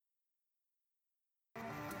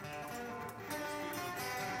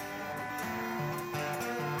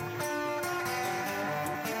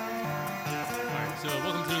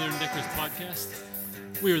to another Deckers podcast.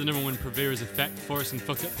 We are the number one purveyors of fact, farce, and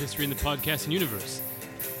fucked up history in the podcasting universe.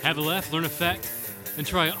 Have a laugh, learn a fact, and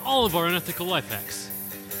try all of our unethical life hacks.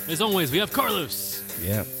 As always, we have Carlos.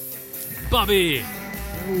 Yeah. Bobby.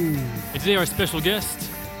 And today our special guest,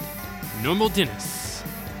 Normal Dennis.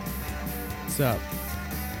 What's up?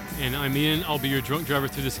 And I'm Ian. I'll be your drunk driver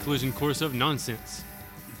through this collision course of nonsense.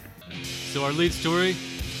 So our lead story,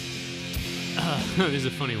 this is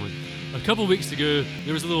a funny one. A couple weeks ago,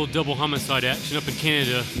 there was a little double homicide action up in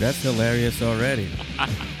Canada. That's hilarious already.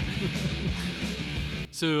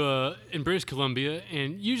 So in British Columbia,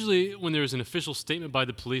 and usually when there's an official statement by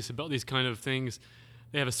the police about these kind of things,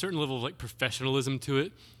 they have a certain level of professionalism to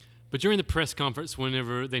it. But during the press conference,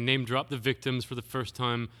 whenever they name dropped the victims for the first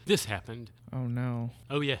time, this happened. Oh no.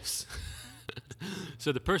 Oh yes.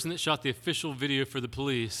 So the person that shot the official video for the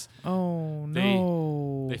police, Oh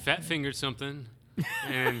no. they fat fingered something,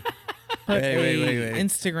 and Put Wait.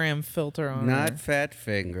 Instagram filter on. Not her. fat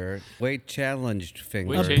finger. Weight challenged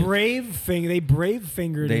finger. Weight A brave finger. They brave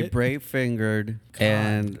fingered They it. brave fingered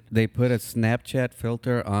and they put a Snapchat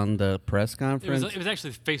filter on the press it conference. was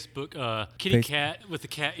actually Facebook kitty Face- cat with the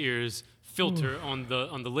cat ears filter on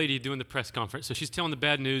the lady doing the press conference. So she's telling the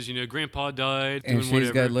bad news. You know, Grandpa died. and doing she's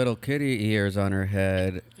whatever. got little kitty ears on her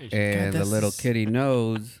head and the this little is- kitty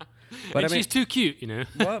nose. But and she's too cute. You know.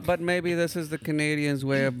 well, but maybe this is the Canadians'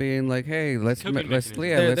 way of being like, hey, let's Coping mechanism.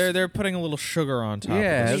 They're putting a little sugar on top.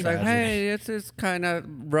 yeah, of it's like, it. hey, it's kind of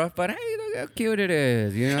rough, but hey, look how cute it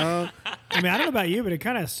is, you know? I mean, I don't know about you, but it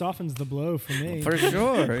kind of softens the blow for me. For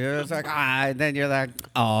sure. You know, it's like, and then you're like,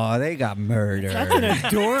 oh, they got murdered. That's an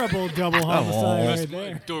adorable double homicide right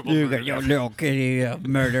there. Adorable You murder. got your little kitty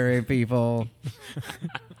murdering people.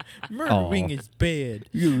 Murdering Aw. is bad.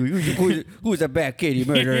 Who's a bad kitty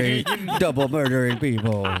murdering, double murdering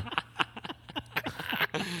people?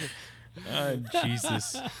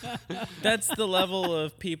 Jesus. That's the level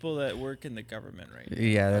of people that work in the government right now.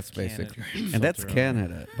 Yeah, that's Canada. basically. And that's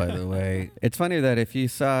Canada, by the way. It's funny that if you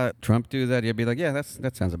saw Trump do that, you'd be like, yeah,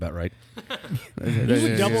 that sounds about right. You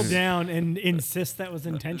would double down and insist that was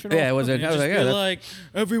intentional. Yeah, it was. I was Just like, be yeah, like,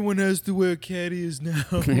 everyone has to wear cat ears now.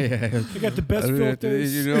 yeah. They got the best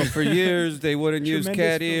filters. You know, for years they wouldn't use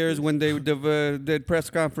Tremendous cat ears when they did press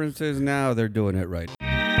conferences. Now they're doing it right.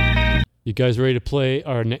 You guys ready to play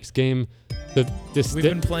our next game? We've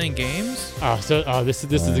been playing games? This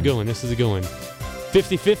is a good one. This is a good one.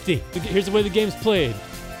 50-50. Here's the way the game's played.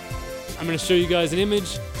 I'm going to show you guys an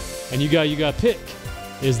image, and you got to pick.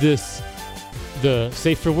 Is this the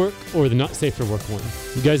safe for work or the not safe for work one?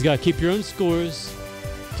 You guys got to keep your own scores.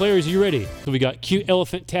 Players, you ready? So we got cute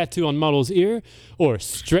elephant tattoo on model's ear, or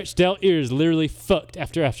stretched out ears literally fucked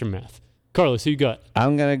after aftermath. Carlos, who you got?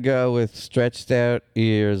 I'm gonna go with stretched out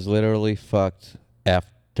ears, literally fucked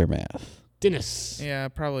aftermath. Dennis. Yeah,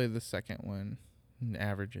 probably the second one.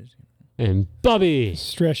 Averages. And Bobby.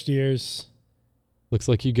 Stretched ears. Looks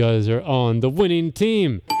like you guys are on the winning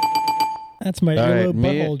team. That's my All right, yellow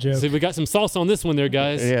me- butthole joke. So we got some salsa on this one there,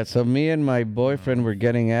 guys. Yeah, so me and my boyfriend were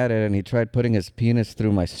getting at it, and he tried putting his penis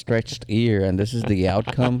through my stretched ear, and this is the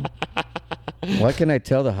outcome. What can I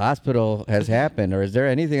tell the hospital has happened, or is there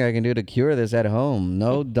anything I can do to cure this at home?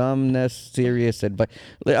 No dumbness, serious advice.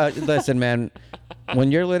 Listen, man,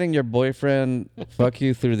 when you're letting your boyfriend fuck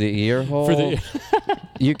you through the ear hole,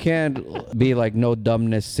 you can't be like, no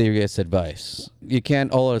dumbness, serious advice. You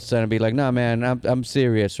can't all of a sudden be like, nah, man, I'm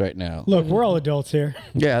serious right now. Look, we're all adults here.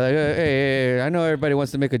 Yeah, like, hey, I know everybody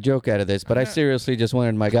wants to make a joke out of this, but I seriously just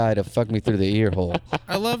wanted my guy to fuck me through the ear hole.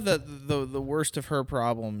 I love that the worst of her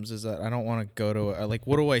problems is that I don't want to go to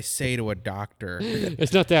what do I say to a doctor?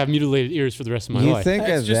 It's not to have mutilated ears for the rest of my You life. think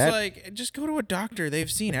It's as just that? like, just go to a doctor. They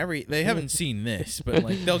haven't seen this, but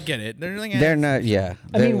like they'll get it. They're like, They're not, yeah.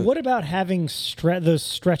 I mean, what about having those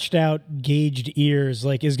stretched out, gauged ears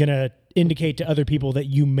is going to indicate to other people that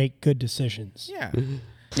you make good decisions? Yeah.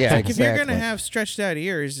 Yeah, Like if you're exactly. gonna have stretched out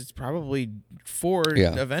ears, it's probably for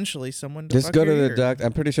Yeah. eventually someone to Just fuck go to your the ear. doctor.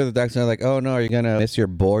 I'm pretty sure the doctor's not like, oh no, are you gonna miss your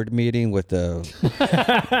board meeting with the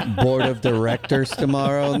board of directors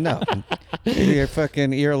tomorrow? No, your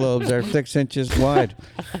fucking earlobes are 6 inches wide.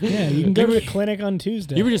 Yeah, you can go to the clinic on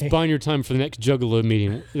Tuesday. You were just buying your time for the next Juggalo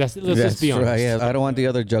meeting. Let's just be honest. right. Yeah, I don't want the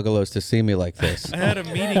other juggalos to see me like this. I had a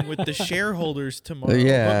meeting with the shareholders tomorrow.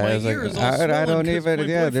 Yeah, but my I was ear like, is all I swollen don't 'cause even. my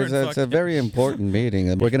Yeah, boyfriend it's a fucked very important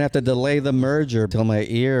meeting. We're gonna have to delay the merger till my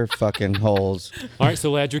ear fucking holes. All right,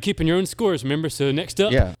 so lads, you're keeping your own scores, remember? So next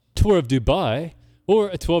up, Yeah. tour of Dubai, or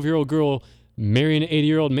a 12-year-old girl marrying an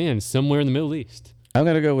 80-year-old man somewhere in the Middle East. I'm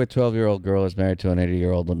gonna go with 12-year-old girl is married to an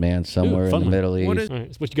 80-year-old man somewhere in fun the one. Middle East. What is- All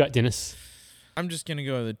right, so what you got, Dennis? I'm just gonna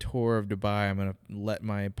go on the tour of Dubai. I'm gonna let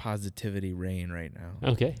my positivity reign right now.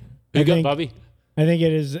 Okay. Who you got, think- Bobby? I think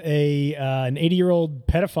it is an 80-year-old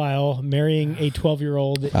pedophile marrying a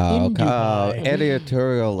 12-year-old in Dubai.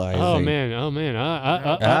 Editorializing. Oh man.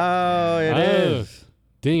 It is.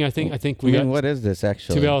 Ding. I think we I mean, got what is this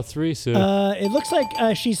actually? 2 out of 3. So It looks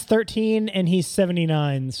like she's 13 and he's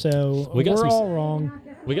 79. So We got we're some- all wrong.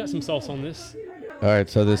 we got some sauce on this. All right,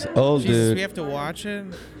 so this old Jesus, dude we have to watch it.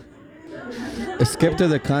 skip to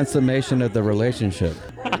the consummation of the relationship.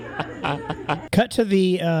 Cut to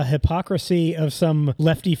the hypocrisy of some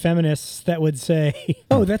lefty feminists that would say,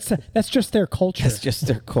 "Oh, that's just their culture." It's just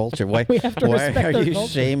their culture. Why? We have to why respect are their you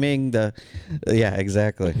culture. shaming the? Yeah,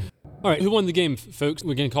 exactly. All right, who won the game, folks?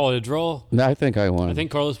 We're gonna call it a draw. No, I think I won. I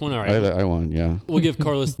think Carlos won. All right, I won. Yeah. we'll give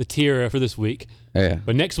Carlos the tier for this week, Yeah.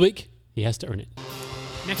 but next week he has to earn it.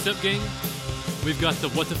 Next up, gang, we've got the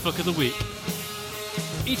What the Fuck of the Week.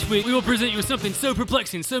 Each week, we will present you with something so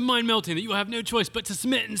perplexing, so mind-melting that you will have no choice but to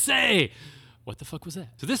submit and say, what the fuck was that?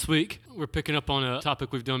 So this week, we're picking up on a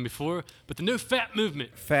topic we've done before, but the No Fap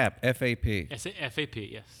movement. FAP. FAP. FAP,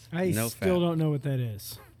 yes. I No still fat. don't know what that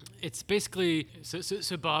is. It's basically, so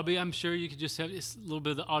Bobby, I'm sure you could just have this little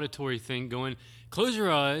bit of the auditory thing going. Close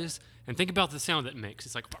your eyes and think about the sound that makes.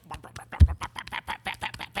 It's like...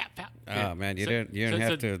 Oh man, you So- didn't so- have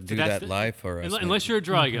so- to so do that's that the- live for us. Unless you're a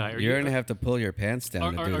dry guy. You're gonna have to pull your pants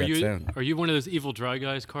down to do that sound. Are you one of those evil dry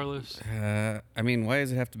guys, Carlos? I mean, why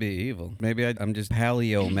does it have to be evil? Maybe I'm just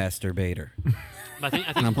paleo masturbator. I think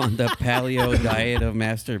I'm on the paleo diet of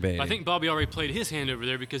masturbating. I think Bobby already played his hand over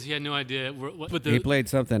there because he had no idea what the he played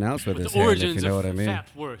something else with what his the hand, if origins you know of what I mean.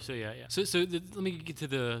 FAP were. So yeah. So let me get to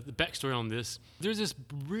the backstory on this. There's this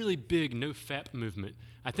really big No Fap movement.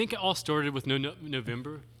 I think it all started with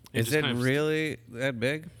November. and Is just it kind of- really that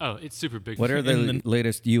big? Oh, it's super big. What are the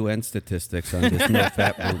latest UN statistics on this no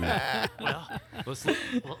fap movement?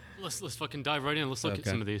 Let's fucking dive right in. Let's look at Okay.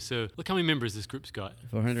 some of these. So look how many members this group's got.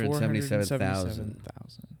 477,000.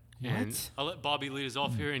 And I'll let Bobby lead us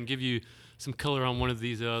off here and give you some color on one of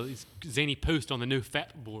these zany posts on the No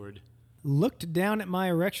Fap board. Looked down at my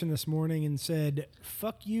erection this morning and said,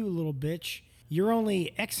 "Fuck you, little bitch. You're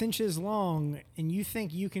only X inches long, and you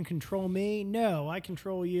think you can control me? No, I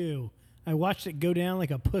control you." I watched it go down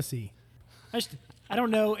like a pussy. I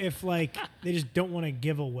don't know if like they just don't want to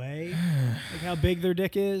give away like how big their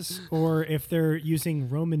dick is, or if they're using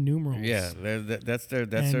Roman numerals. Yeah, that's their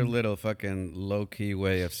And- little fucking low key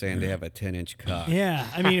way of saying they have a 10-inch cock. Yeah,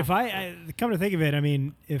 I mean, if I come to think of it, I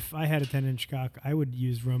mean, if I had a 10-inch cock, I would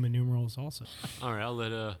use Roman numerals also. All right, I'll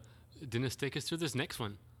let Dennis take us through this next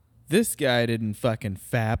one. This guy didn't fucking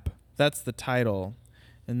fap. That's the title.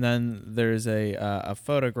 And then there's a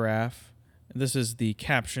photograph. This is the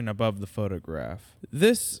caption above the photograph.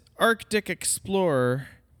 This Arctic explorer,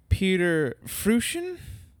 Peter Freuchen,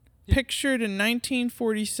 pictured in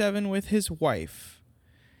 1947 with his wife.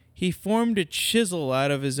 He formed a chisel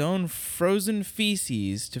out of his own frozen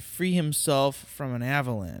feces to free himself from an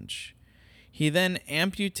avalanche. He then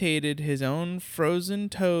amputated his own frozen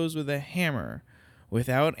toes with a hammer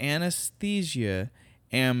without anesthesia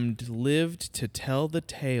and lived to tell the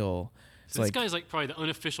tale. It's So this like, guy's like probably the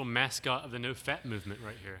unofficial mascot of the No Fap movement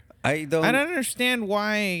right here. I don't. I don't understand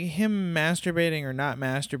why him masturbating or not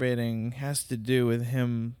masturbating has to do with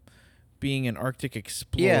him being an Arctic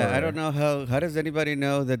explorer. Yeah, I don't know how does anybody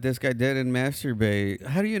know that this guy didn't masturbate?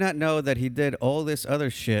 How do you not know that he did all this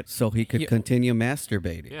other shit so he could Yeah. continue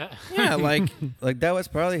masturbating? Yeah. Yeah, like Like that was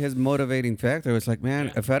probably his motivating factor. It's like,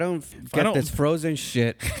 man, if I don't get don't- this frozen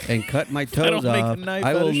shit and cut my toes don't make a off, knife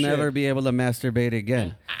I out will of never shit. be able to masturbate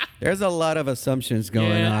again. There's a lot of assumptions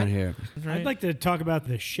going Yeah. on here. I'd like to talk about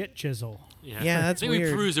the shit chisel. Yeah, that's I think we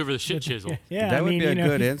weird. peruse over the shit chisel. Yeah, That I would mean, be a you know,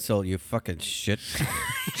 good insult, you fucking shit.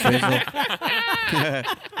 Chisel. I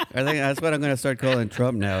think that's what I'm going to start calling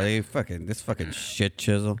Trump now. Hey, this fucking shit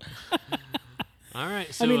chisel. All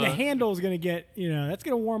right. So, I mean, the handle is going to get, that's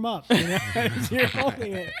going to warm up. You know? As you're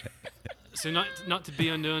holding it. so not to be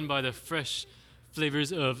undone by the fresh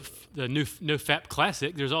flavors of the new No Fap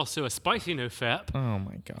Classic, there's also a spicy No Fap. Oh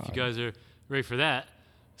my If god. you guys are ready for that.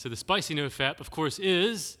 So the spicy No Fap, of course,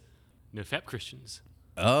 is No Fap Christians.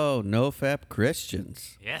 Oh, no fap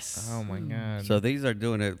Christians. Yes. Oh my god. So these are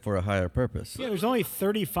doing it for a higher purpose. Yeah, there's only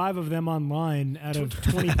 35 of them online out of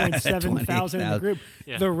 20.7 thousand in the group.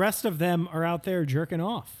 Yeah. The rest of them are out there jerking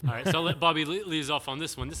off. All right. So I'll let Bobby lead us off on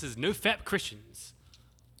this one. This is No Fap Christians.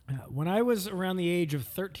 When I was around the age of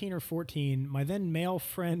 13 or 14, my then male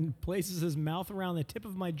friend places his mouth around the tip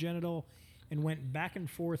of my genital and went back and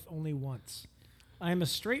forth only once. I am a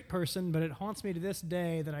straight person, but it haunts me to this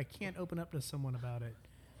day that I can't open up to someone about it.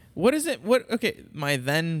 What is it? What? Okay, my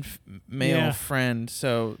then male Yeah. friend.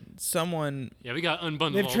 So someone, Yeah, we got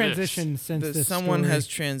unbundled They've all transitioned since this someone story. has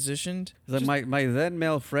transitioned. Like my then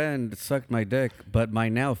male friend sucked my dick, but my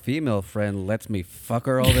now female friend lets me fuck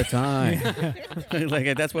her all the time.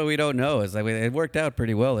 Like that's what we don't know. Is like it worked out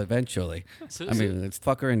pretty well eventually. So, I mean, it's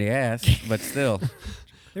fuck her in the ass, but still.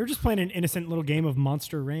 They were just playing an innocent little game of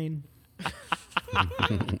Monster Rain.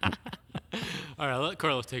 all right, I'll let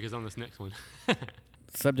Carlos take us on this next one.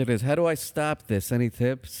 Subject is, how do I stop this? Any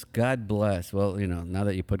tips? God bless. Well, now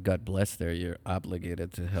that you put God bless there, you're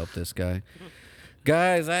obligated to help this guy.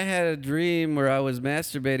 Guys, I had a dream where I was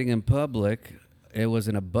masturbating in public. It was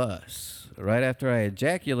in a bus. Right after I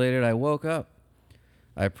ejaculated, I woke up.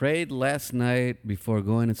 I prayed last night before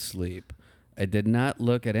going to sleep. I did not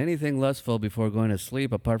look at anything lustful before going to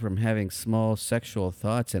sleep apart from having small sexual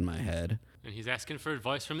thoughts in my head. And he's asking for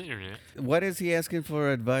advice from the internet. What is he asking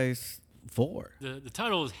for advice for? The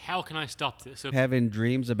title is How Can I Stop This? So Having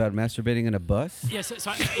dreams about masturbating in a bus? I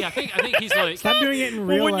think he's like, Stop doing it in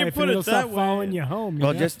real when you life put and it it'll that stop way- following you home. you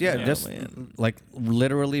Well, know? just man. like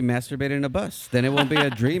literally masturbate in a bus. Then it won't be a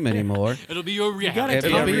dream anymore. it'll be your You reality. gotta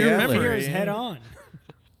It'll take be your reality. fears head on.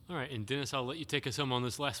 All right, and Dennis, I'll let you take us home on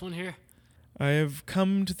this last one here. I have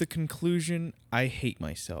come to the conclusion I hate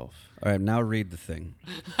myself. All right, now read the thing.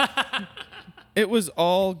 It was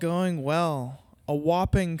all going well. A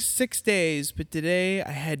whopping 6 days, but today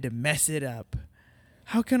I had to mess it up.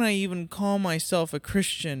 How can I even call myself a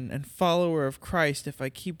Christian and follower of Christ if I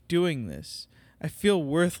keep doing this? I feel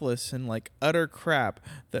worthless and like utter crap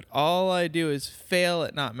that all I do is fail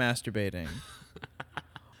at not masturbating.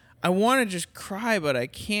 I want to just cry, but I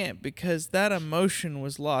can't because that emotion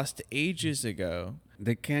was lost ages ago.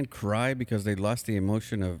 They can't cry because they lost the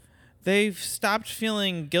emotion of. They've stopped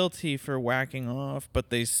feeling guilty for whacking off, but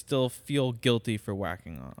they still feel guilty for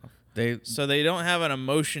whacking off. So they don't have an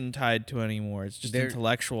emotion tied to it anymore. It's just They're-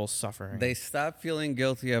 intellectual suffering. They stop feeling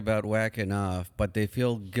guilty about whacking off, but they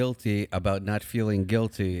feel guilty about not feeling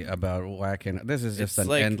guilty about whacking. This is just It's an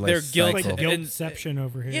like endless they're It's guilty. cycle. like And- guiltception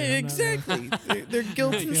over here. yeah, I'm not exactly. They're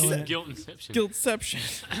guilt Feeling it. Guilt inception. guiltception.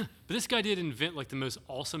 But this guy did invent like the most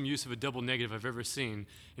awesome use of a double negative I've ever seen.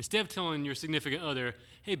 Instead of telling your significant other,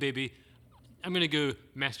 "Hey, baby, I'm gonna go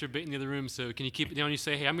masturbate in the other room, so can you keep it down?" You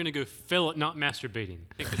say, "Hey, I'm gonna go fail at not masturbating."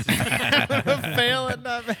 I think this is- Fail at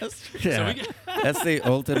not masturbating. Yeah. we get- That's the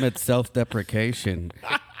ultimate self-deprecation.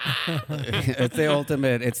 It's the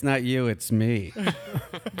ultimate. It's not you, it's me. I'm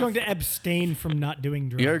going to abstain from not doing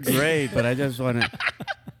drugs. You're great, but I just want to.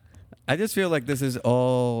 I just feel like this is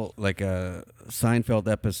all like a Seinfeld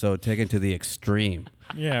episode taken to the extreme.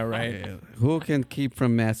 Yeah, right. Who can keep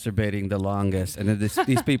from masturbating the longest? And then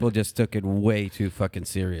these people just took it way too fucking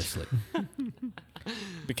seriously.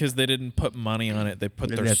 Because they didn't put money on it. They put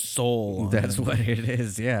their That's- soul on That's it. what it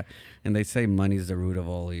is, yeah. And they say money's the root of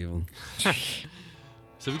all evil.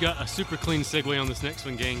 So we got a super clean segue on this next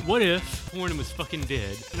one, gang. What if porn was fucking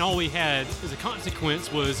dead, and all we had as a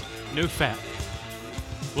consequence was no fat?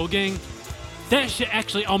 Well, gang, that shit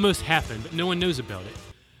actually almost happened, but no one knows about it.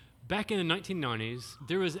 Back in the 1990s,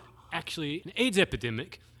 there was actually an AIDS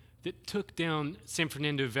epidemic that took down San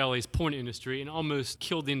Fernando Valley's porn industry and almost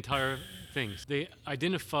killed the entire thing. They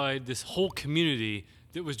identified this whole community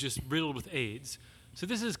that was just riddled with AIDS. So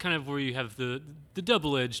this is kind of where you have the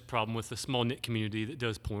double-edged problem with a small-knit community that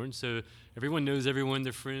does porn. So everyone knows everyone,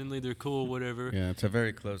 they're friendly, they're cool, whatever. Yeah, it's a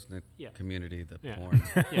very close-knit Yeah. community, the Yeah. porn.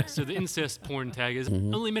 Yeah, so the incest porn tag is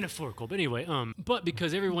only metaphorical. But anyway, but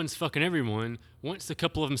because everyone's fucking everyone, once a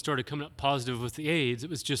couple of them started coming up positive with the AIDS, it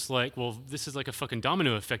was just like, well, this is like a fucking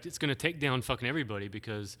domino effect. It's going to take down fucking everybody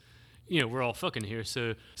because, we're all fucking here.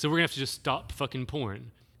 So we're going to have to just stop fucking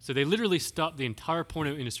porn. So they literally stopped the entire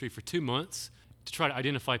porno industry for 2 months to try to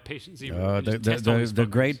identify patient zero. and just test all these The fuckers.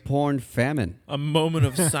 great porn famine. A moment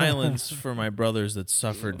of silence for my brothers that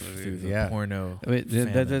suffered through the Yeah. porno. I mean,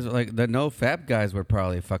 that famine. is like the no fap guys were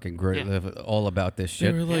probably fucking great, Yeah. all about this They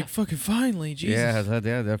shit. were like, fucking finally, Jesus. Yeah,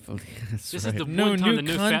 that's This is right. the No one time new the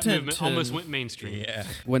no fat content movement to- almost went mainstream. Yeah.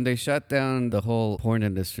 When they shut down the whole porn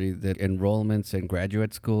industry, the enrollments in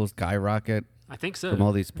graduate schools skyrocket I think so. from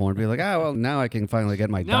all these porn. Be like, well, now I can finally get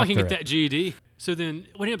my Now I can doctorate. get that GED. So then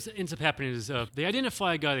what ends up happening is they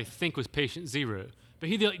identify a guy they think was patient zero, but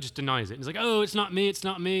he like, just denies it. He's like, oh, it's not me, it's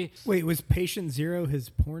not me. Wait, was Patient Zero his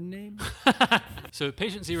porn name? So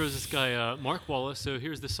patient zero is this guy, Mark Wallace. So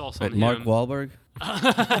here's the sauce But on Mark him. Wahlberg?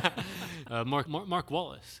 Mark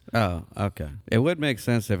Wallace. Oh, okay. It would make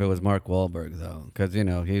sense if it was Mark Wahlberg, though, because,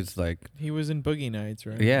 he's like, He was in Boogie Nights,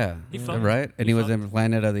 right? yeah, He fucked. right? And he was in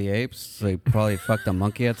Planet of the Apes, so he probably fucked a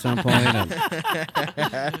monkey at some point and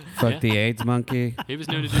fucked the AIDS monkey. He was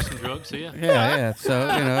known to do some drugs, so yeah. Yeah. So,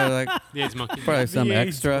 like, The AIDS monkey. probably some The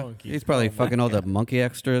AIDS extra. monkey. He's probably fucking all the monkey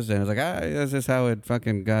extras, and it was like, this is how it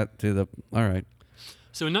fucking got to the. All right.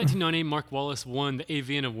 So in 1990, Mark Wallace won the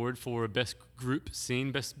AVN Award for Best Group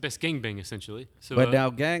Scene, Best Gangbang, essentially. So, But now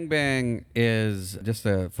gangbang is just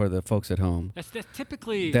for the folks at home. that's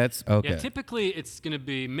typically. That's okay. Yeah, typically it's going to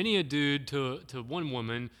be many a dude to one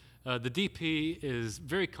woman. The DP is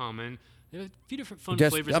very common. There are a few different fun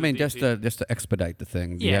flavors. Just to expedite the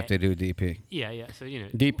thing, you Yeah. have to do DP. Yeah. So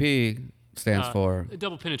DP stands for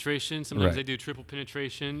double penetration. Sometimes Right. they do triple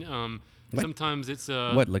penetration. What? Sometimes it's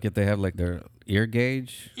what? Look at they have like their ear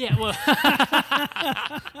gauge. Yeah, well,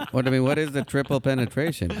 What is the triple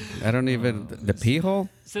penetration? I don't even the pee hole.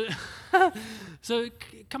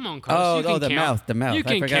 Come on, Carlos. You can count. the mouth. You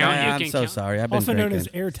can I forgot. count. I'm you can so count. sorry. I've been Also known drinking.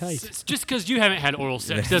 as airtight. Just because you haven't had oral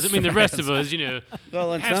sex doesn't mean the rest of us,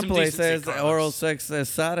 Well, in have some some decency, places, Carlos. oral sex is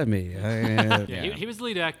sodomy. Yeah, he was the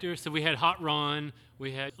lead actor. So we had Hot Ron.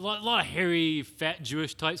 We had a lot of hairy, fat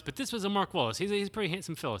Jewish types. But this was a Mark Wallace. He's a pretty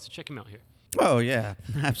handsome fella. So check him out here. Oh yeah,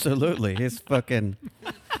 absolutely. He's fucking.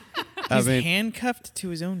 He's handcuffed to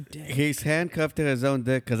his own dick. He's handcuffed to his own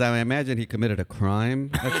dick because I imagine he committed a crime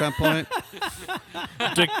at some point.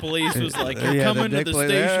 Dick police was like, "You're coming to the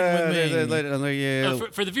station with me."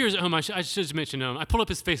 For the viewers at home, I should just mention I pulled up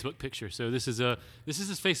his Facebook picture. So this is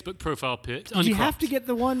his Facebook profile pic. Did you have to get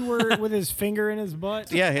the one where with his finger in his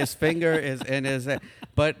butt? Yeah, his finger is in his.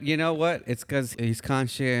 But you know what? It's because he's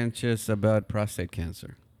conscientious about prostate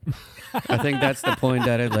cancer. I think that's the point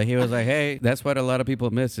he was like, hey, that's what a lot of people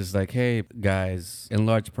miss is like, hey, guys,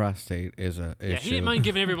 enlarged prostate is a issue. Yeah, he didn't mind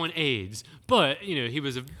giving everyone AIDS, but he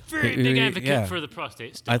was a very big advocate for the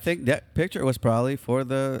prostate stuff. I think that picture was probably for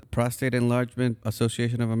the Prostate Enlargement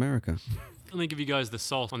Association of America. Let me give you guys the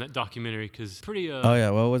sauce on that documentary because pretty. Oh yeah,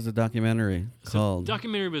 what was the documentary called? The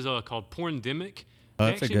documentary was called Porndemic. Oh,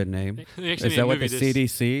 that's a good name. They actually Is made that a what the movie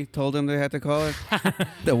this- CDC told them they had to call it?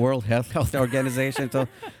 The World Health Organization told.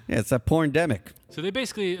 Yeah, it's a porndemic. So they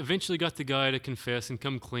basically eventually got the guy to confess and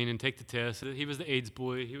come clean and take the test. He was the AIDS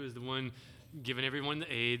boy. He was the one giving everyone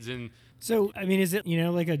the AIDS. And So, I mean, is it,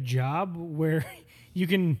 like a job where you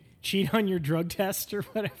can cheat on your drug test or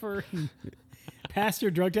whatever? And pass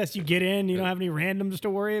your drug test, you get in, you don't have any randoms to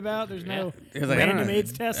worry about? There's no He was like, random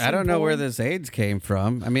AIDS tests? I don't know where this AIDS came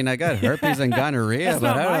from. I mean, I got herpes and gonorrhea, That's but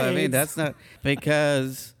not I don't my know. I mean, AIDS. that's not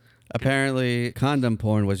because apparently condom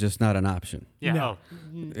porn was just not an option. yeah, No.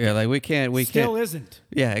 Yeah, like we can't. Still isn't.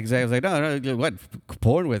 Yeah, exactly. It's like, no, what?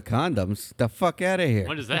 Porn with condoms? The fuck out of here.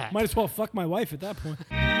 what is that? Might as well fuck my wife at that point.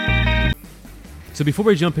 So before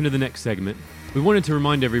we jump into the next segment, we wanted to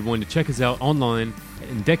remind everyone to check us out online at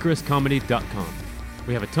indecorouscomedy.com.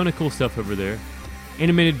 We have a ton of cool stuff over there.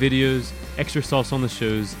 Animated videos, extra sauce on the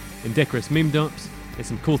shows, indecorous meme dumps, and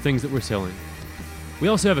some cool things that we're selling. We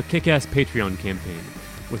also have a kick-ass Patreon campaign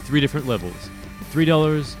with 3 different levels, $3,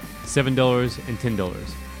 $7, and $10.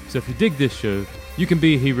 So if you dig this show, you can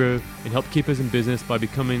be a hero and help keep us in business by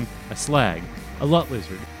becoming a slag, a lot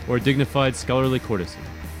lizard, or a dignified scholarly courtesan.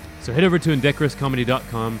 So head over to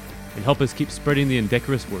indecorouscomedy.com and help us keep spreading the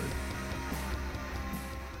indecorous word.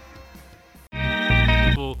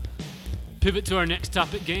 We'll pivot to our next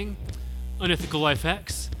topic, gang. Unethical life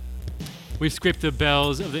hacks. We've scraped the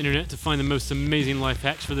bowels of the internet to find the most amazing life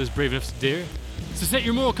hacks for those brave enough to dare. So set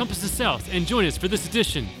your moral compasses south and join us for this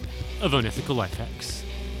edition of Unethical Life Hacks.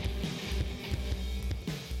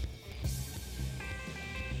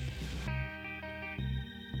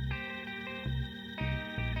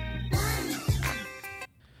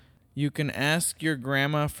 You can ask your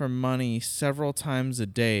grandma for money several times a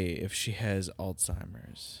day if she has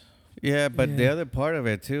Alzheimer's. Yeah, but the Yeah. other part of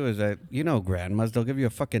it too is that grandmas, they'll give you a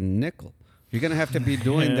fucking nickel. You're gonna have to be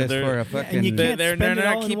doing this they're- for a and fucking. you can't They're spend it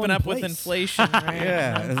all not in keeping one up with place. inflation, right?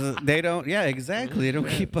 Yeah, they don't. Yeah, exactly. They don't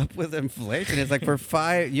keep up with inflation. It's like for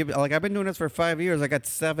I've been doing this for 5 years. I got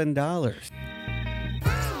 $7.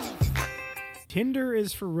 Tinder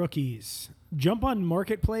is for rookies. Jump on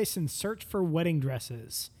Marketplace and search for wedding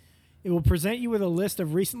dresses. It will present you with a list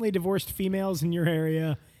of recently divorced females in your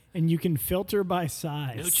area, and you can filter by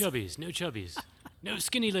size. No chubbies, no chubbies. No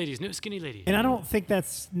skinny ladies. No skinny ladies. And I don't think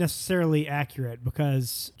that's necessarily accurate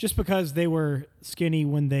because just because they were skinny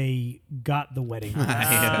when they got the wedding ring,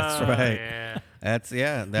 That's right.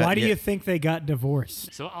 Yeah. why do you think they got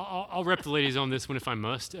divorced? So I'll rep the ladies on this one if I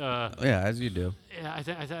must. Yeah, as you do. Yeah,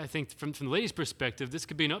 I think from the ladies' perspective, this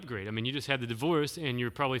could be an upgrade. I mean, you just had the divorce, and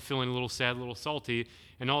you're probably feeling a little sad, a little salty,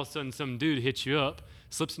 and all of a sudden some dude hits you up,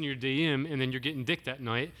 slips in your DM, and then you're getting dick that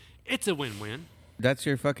night. It's a win-win. That's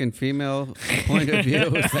your fucking female point of view,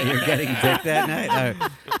 is that you're getting dick that night?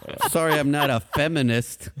 Sorry, I'm not a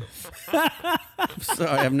feminist.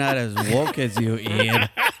 Sorry, I'm not as woke as you, Ian.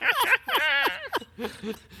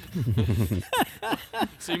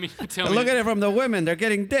 So you mean to tell me? Look at it from the women. They're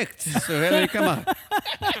getting dicked. So hey, come on.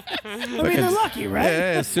 I mean, they're lucky, right?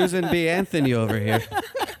 Yeah, Susan B. Anthony over here.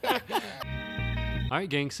 All right,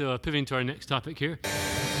 gang. So pivoting to our next topic here.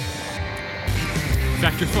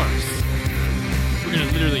 Fact or farce? We're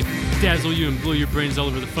gonna literally dazzle you and blow your brains all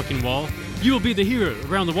over the fucking wall. You will be the hero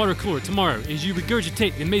around the water cooler tomorrow as you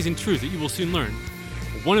regurgitate the amazing truth that you will soon learn.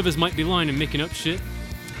 One of us might be lying and making up shit.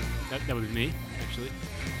 That would be me, actually.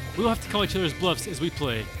 We will have to call each other's bluffs as we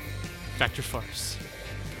play Fact or Farce.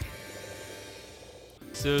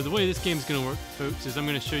 So the way this game's gonna work, folks, is I'm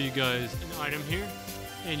gonna show you guys an item here,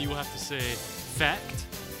 and you will have to say fact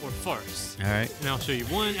or farce. All right. And I'll show you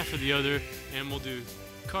one after the other, and we'll do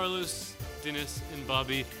Carlos, Dennis, and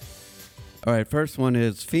Bobby. All right, first one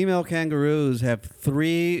is female kangaroos have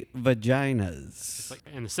 3 vaginas.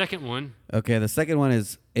 And the second one, Okay, the second one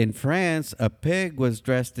is in France, a pig was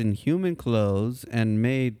dressed in human clothes and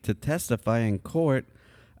made to testify in court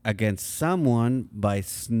against someone by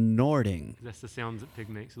snorting. that's the sounds that pig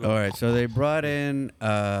makes. All right, so they brought in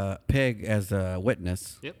a pig as a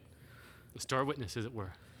witness. Yep. The star witness, as it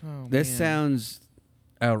were. Oh, This man. sounds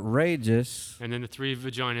outrageous, And then the 3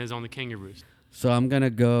 vaginas on the kangaroos. so I'm going to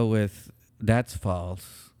go with that's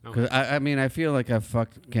false. Because I mean, I feel like I've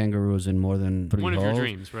fucked kangaroos in more than 3 One of holes. your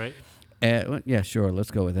dreams, right? Yeah, sure. Let's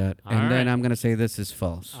go with that. All And then right. I'm going to say this is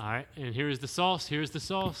false. All right, and here's the sauce. Here's the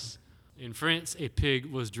sauce. In France, a pig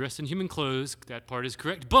was dressed in human clothes. That part is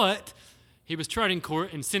correct. But he was tried in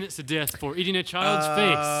court and sentenced to death for eating a child's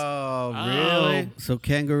face. Oh, Oh. really? So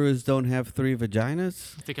kangaroos don't have 3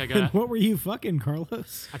 vaginas? I think I And got. what were you fucking,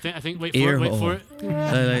 Carlos? I think. Wait for it. Wait for it.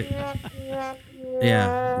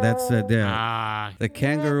 Yeah, that's it. Yeah. Ah, The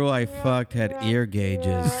kangaroo I fucked had ear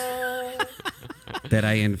gauges that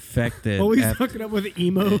I infected. Always after- hooking up with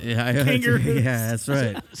emo yeah, kangaroos. yeah, that's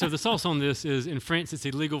right. so the sauce on this is in France, it's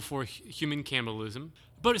illegal for human cannibalism,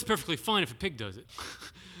 but it's perfectly fine if a pig does it.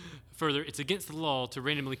 Further, it's against the law to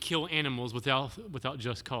randomly kill animals without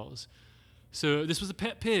just cause. So this was a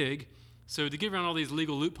pet pig. So to get around all these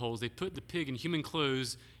legal loopholes, they put the pig in human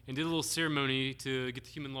clothes and did a little ceremony to get the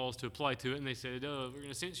human laws to apply to it. And they said, "Oh, we're going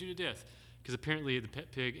to sentence you to death," because apparently the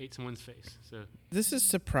pet pig ate someone's face. So This is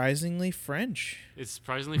surprisingly French. it's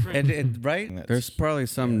surprisingly French. Right? That's- There's probably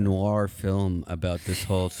some noir film about this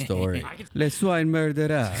whole story. I could- Le swine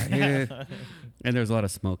murderer. Yeah. And there's a lot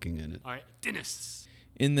of smoking in it. All right, Dennis.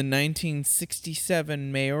 In the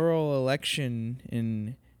 1967 mayoral election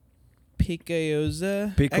in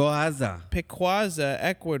Picoaza, Picoaza.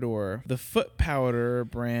 Ecuador, the foot powder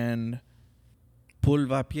brand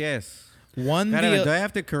Pulvapiés. won God, do I the.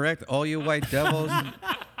 have to correct all you white devils?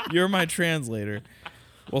 You're my translator.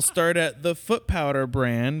 We'll start at the foot powder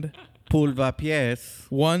brand Pulvapiés.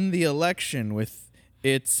 won the election with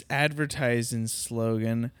its advertising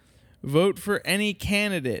slogan, "Vote for any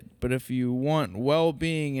candidate, but if you want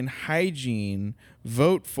well-being and hygiene,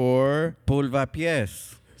 vote for."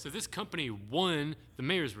 Pulvapiés. So this company won the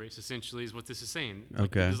mayor's race. Essentially, is what this is saying.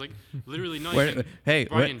 Okay. It's like literally not Where, even hey,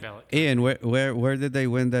 Brian ballot Ian, where did they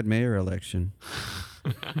win that mayor election?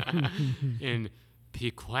 in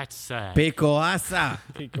Picoaza. Picoaza.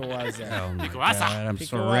 Picoaza. Oh my Picoaza. God, I'm Picoaza.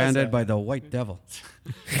 surrounded by the white devil.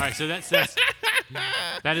 All right, so that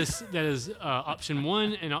is option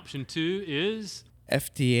 1, and option 2 is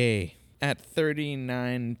FDA at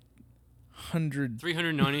 390,000.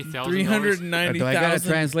 $390,000. Do I gotta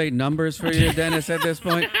translate numbers for you, Dennis, at this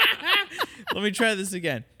point? Let me try this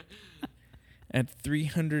again. At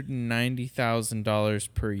 $390,000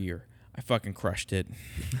 per year. I fucking crushed it.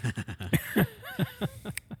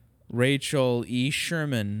 Rachel E.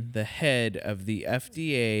 Sherman, the head of the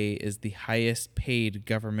FDA, is the highest paid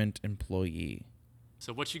government employee.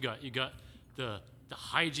 So what you got? You got the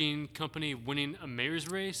hygiene company winning a mayor's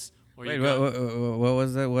race, or Wait, you what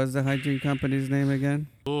got was the hygiene company's name again?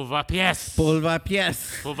 Pulvapiés.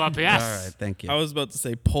 Pulvapiés. Pulvapiés. All right, thank you. I was about to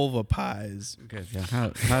say pulva pies. Good, yeah.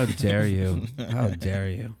 How dare you? How dare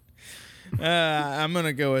you? I'm going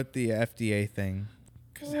to go with the FDA thing.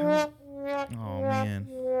 'Cause Oh man.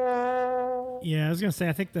 Yeah, I was gonna say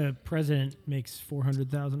I think the president makes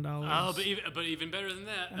 $400,000. Oh, but even better than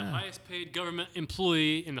that, the highest paid government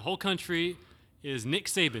employee in the whole country is Nick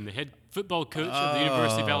Saban, the head football coach of the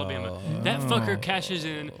University of Alabama. That fucker cashes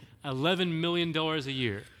in $11 million a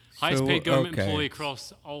year. Highest paid government employee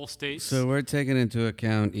across all states. So we're taking into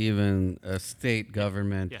account even a state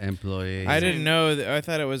government employee. I didn't know. I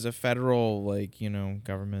thought it was a federal,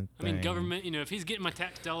 government I mean, thing. government, if he's getting my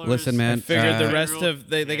tax dollars. Listen, man. I figured the rest federal- of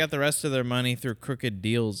they got the rest of their money through crooked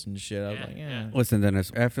deals and shit. I was like, yeah. Listen,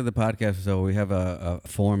 Dennis. After the podcast is over, we have a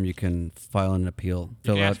form you can file an appeal.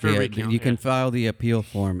 You can ask for a recount, You can file the appeal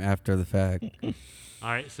form after the fact. All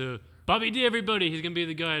right, so Bobby D, everybody, he's gonna be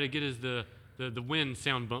the guy to get us the win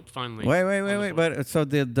sound bump finally. Wait. But so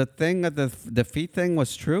the thing of the feet thing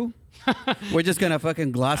was true? We're just gonna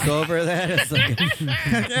fucking gloss over that. It's like,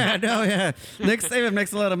 Nick Saban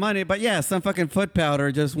makes a lot of money, but some fucking foot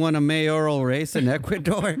powder just won a mayoral race in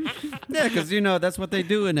Ecuador. Because that's what they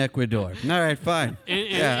do in Ecuador. All right, fine.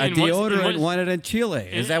 A deodorant won it in Chile.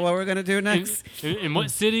 Is that what we're gonna do next? In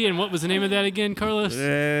what city and what was the name of that again, Carlos?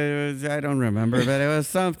 I don't remember, but it was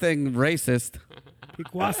something racist.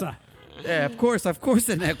 Picuasa. Yeah, of course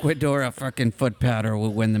in Ecuador, a fucking foot powder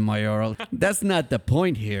will win the mayoral. That's not the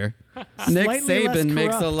point here. Nick Slightly less Saban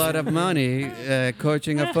makes a corrupt. lot of money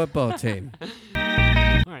coaching a football team.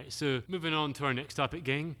 All right, so moving on to our next topic,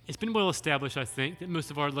 gang. It's been well established, I think, that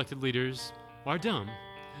most of our elected leaders are dumb,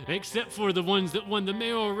 except for the ones that won the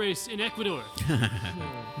mayoral race in Ecuador.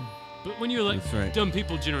 But when you elect That's right. dumb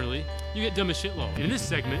people generally, you get dumb as shit laws. And in this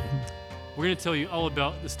segment, we're going to tell you all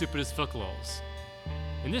about the stupidest fuck laws.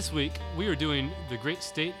 And this week, we are doing the great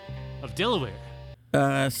state of Delaware.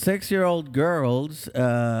 6-year-old girls,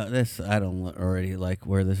 I don't already like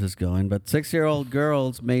where this is going, but 6-year-old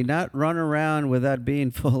girls may not run around without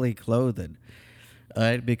being fully clothed.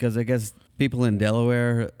 Right? Because I guess people in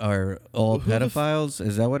Delaware are all pedophiles.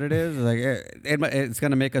 Is that what it is? Like, it's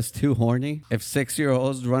going to make us too horny if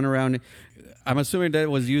 6-year-olds run around. I'm assuming that it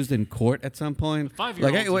was used in court at some point.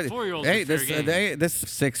 5-year-olds and what- 4-year-olds Hey, are fair game. this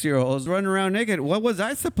 6-year-old's running around naked. What was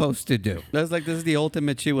I supposed to do? That's like, this is the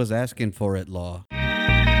ultimate she was asking for it law.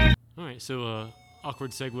 All right, so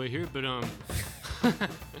awkward segue here, but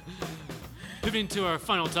pivoting to our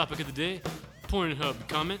final topic of the day, Pornhub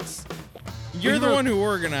comments. You're the one who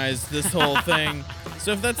organized this whole thing,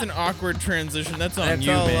 so if that's an awkward transition, that's on That's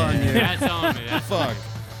you, all man. on you. That's on me. That's Fuck.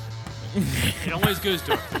 It always goes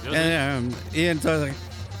dark, doesn't it? And Ian told like,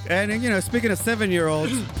 and speaking of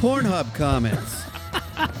 7-year-olds, Pornhub comments.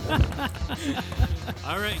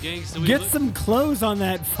 All right, gang. So we Get look- some clothes on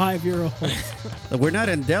that 5-year-old. We're not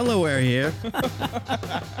in Delaware here.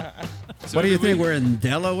 so What do you every think? week- We're in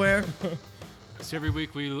Delaware? So every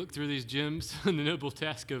week we look through these gyms and the noble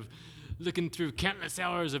task of looking through countless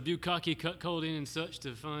hours of bukkake, cuckolding, and such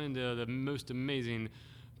to find the most amazing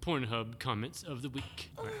Pornhub comments of the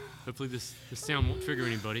week. Hopefully this sound won't trigger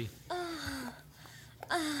anybody.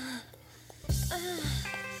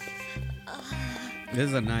 This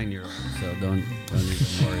is a 9-year-old, so don't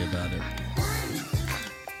even worry about it.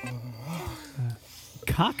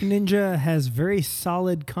 Cock Ninja has very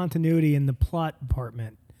solid continuity in the plot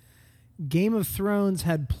department. Game of Thrones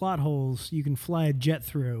had plot holes you can fly a jet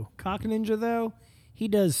through. Cock Ninja, though, he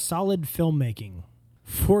does solid filmmaking.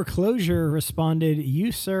 Foreclosure responded,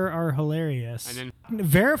 "You, sir, are hilarious." And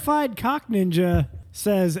Verified Cock Ninja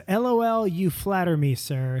says, "LOL, you flatter me,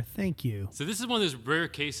 sir. Thank you." So this is one of those rare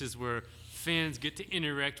cases where fans get to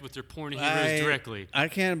interact with their porn heroes directly. I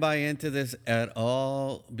can't buy into this at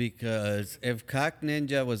all because if Cock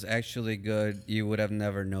Ninja was actually good, you would have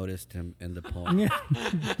never noticed him in the porn. You know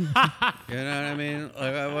what I mean?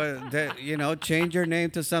 Change your name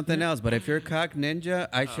to something else. But if you're Cock Ninja,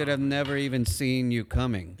 I should have never even seen you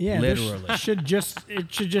coming. Yeah, Literally. it should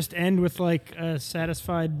just end with like a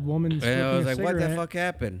satisfied woman smoking And I was a like, what the cigarette. fuck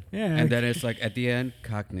happened? Yeah. And then it's like, at the end,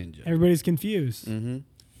 Cock Ninja. Everybody's confused.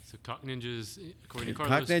 So Cock Ninjas, according to Cock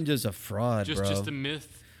Carlos, Ninja's a fraud, bro. just a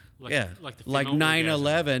myth. Like, yeah, like the like female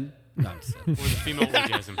 9/11. No, I'm just orgasm. Or the female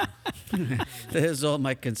orgasm. There's all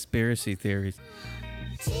my conspiracy theories.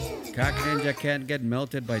 Cock Ninja can't get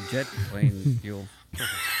melted by jet plane fuel.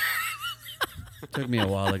 Took me a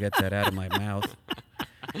while to get that out of my mouth.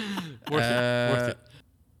 Worth it.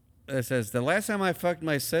 It says, the last time I fucked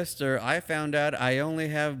my sister, I found out I only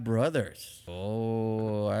have brothers.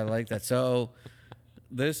 Oh, I like that. So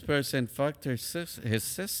this person fucked his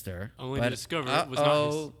sister. Only to discover it was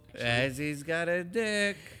not his. As he's got a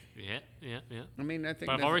dick. Yeah. I mean, I think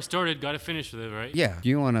But I've already started. Got to finish with it, right? Yeah,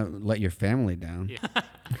 you want to let your family down.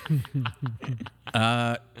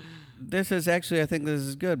 Yeah. This is actually, I think this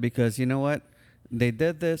is good because you know what? They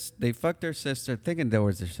did this. They fucked their sister, thinking that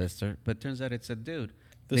was their sister, but turns out it's a dude.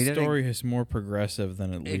 The They didn't- story is more progressive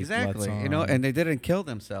than it Exactly, lets you know, on. and they didn't kill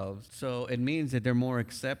themselves, so it means that they're more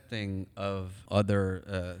accepting of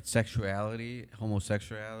other sexuality,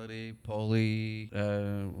 homosexuality,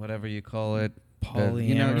 whatever you call it.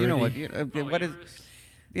 You know what? What is?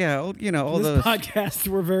 Yeah, all this those. podcast,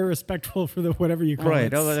 we're very respectful for the whatever you call Right.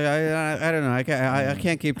 it. I don't know. I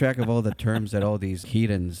can't keep track of all the terms that all these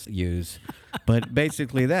heathens use, but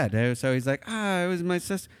basically that. So he's like, it was my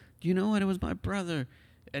sister. You know what? It was my brother.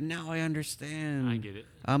 And now I understand. I get it.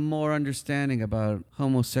 I'm more understanding about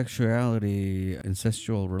homosexuality,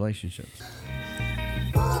 incestual relationships.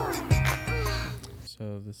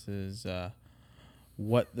 So this is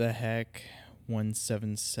what the heck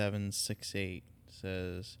 17768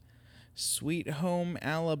 says Sweet Home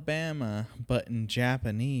Alabama, but in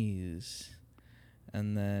Japanese.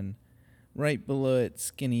 And then right below it,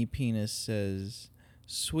 Skinny Penis says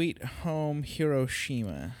Sweet Home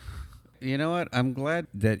Hiroshima. You know what? I'm glad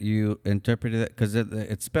that you interpreted it because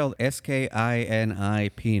it's spelled S-K-I-N-I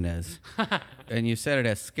penis, and you said it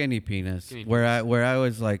as skinny penis. Skinny where I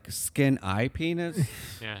was like skin eye penis.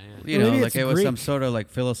 Yeah. You Well, know, maybe like it's it was Greek. some sort of like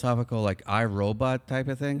philosophical like iRobot type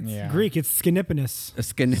of thing. Yeah. Greek, it's Skinipinus. A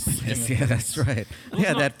Skinipinus. Yeah, that's right.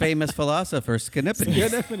 Yeah, that famous philosopher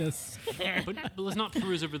Skinipinus. Skinipinus. but let's not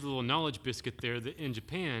peruse over the little knowledge biscuit there. That in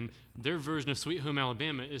Japan, their version of Sweet Home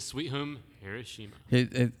Alabama is Sweet Home Hiroshima.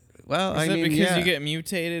 Well, Is I that mean, because yeah, you get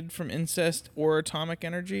mutated from incest or atomic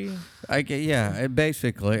energy?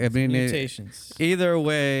 basically. I mean, Mutations. either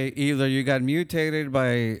way, either you got mutated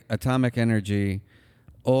by atomic energy,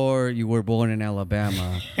 or you were born in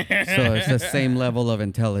Alabama. So it's the same level of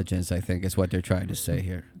intelligence, I think, is what they're trying to say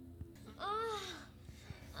here.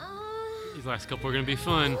 These last couple are gonna be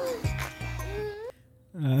fun.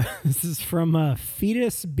 This is from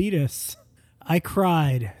Fetus Beatus. I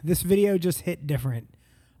cried. This video just hit different.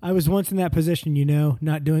 I was once in that position,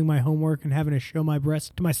 not doing my homework and having to show my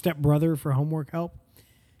breast to my stepbrother for homework help.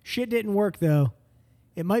 Shit didn't work, though.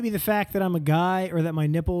 It might be the fact that I'm a guy or that my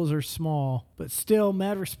nipples are small, but still,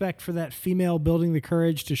 mad respect for that female building the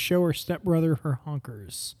courage to show her stepbrother her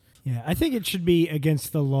honkers. Yeah, I think it should be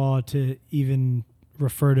against the law to even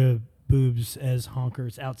refer to boobs as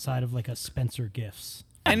honkers outside of like a Spencer Gifts.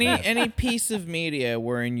 Any piece of media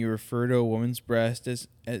wherein you refer to a woman's breast as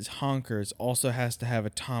honkers also has to have a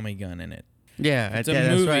Tommy gun in it. Yeah, It's a that's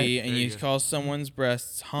movie, right. and There you you go. call someone's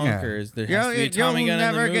breasts honkers. There has to be a You'll Tommy gun in the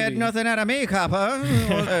never movie. get nothing out of me, copper.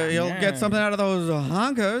 You'll Yeah. get something out of those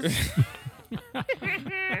honkers.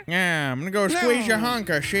 Yeah, I'm gonna go squeeze your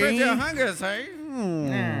honker, she. Where's your honkers, hey?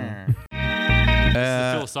 Yeah. This is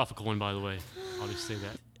a philosophical one, by the way. I'll just say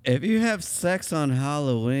that. If you have sex on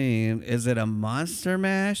Halloween, is it a monster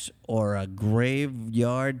mash or a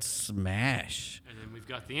graveyard smash? And then we've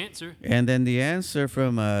got the answer. And then the answer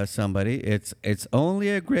from somebody, it's only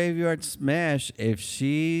a graveyard smash if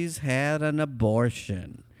she's had an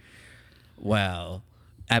abortion. Well,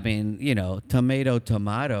 I mean,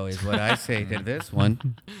 tomato is what I say to this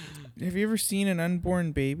one. Have you ever seen an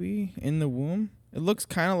unborn baby in the womb? It looks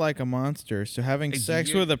kind of like a monster. So having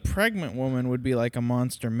sex with a pregnant woman would be like a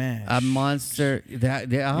monster mash. A monster.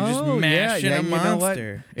 Oh, mashing yeah, a you know what?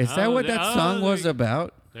 monster. Is that what that song there was you-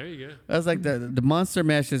 about? There you go. I was like, the Monster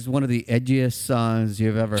Mash is one of the edgiest songs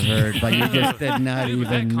you've ever heard, but you just did not With even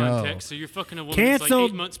that know. context, so you're fucking a woman that's like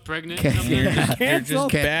Canceled. 8 months pregnant. Can- something. You're just Cancel.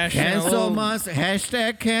 bashing a Cancel little- Monster.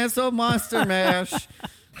 Hashtag cancel Monster Mash.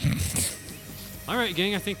 All right,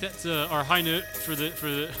 gang. I think that's our high note for the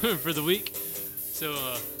for the week. So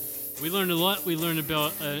we learned a lot. We learned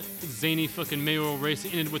about zany fucking mayoral race.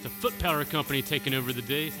 It ended with the foot powder company taking over the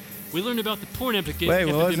day. We learned about the porn epidemic. Wait,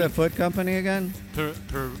 what was that foot company again?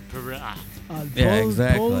 Yeah,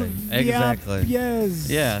 exactly. Exactly. Yes.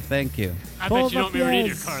 Yeah, thank you. I bet you don't remember it either,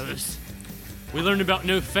 Yes. Carlos. We learned about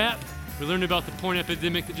no fap. We learned about the porn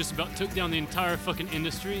epidemic that just about took down the entire fucking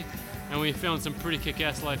industry. And we found some pretty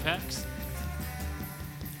kick-ass life hacks.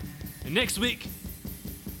 And next week,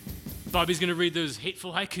 Bobby's going to read those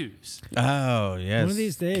hateful haikus. Oh, yes. One of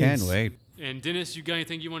these days. Can't wait. And Dennis, you got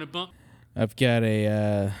anything you want to bump? I've got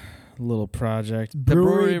a little project.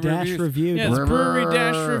 brewery Brewery-review. Yeah, it's Brr.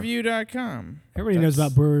 brewery-review.com. Everybody knows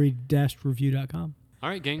about brewery-review.com. All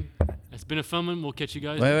right, gang. It's been a fun one. We'll catch you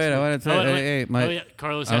guys Wait, next I week. want to say, Oh, wait. hey, Oh, yeah.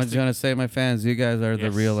 Carlos I has was to. going to say, my fans, you guys are the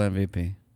Yes. real MVP.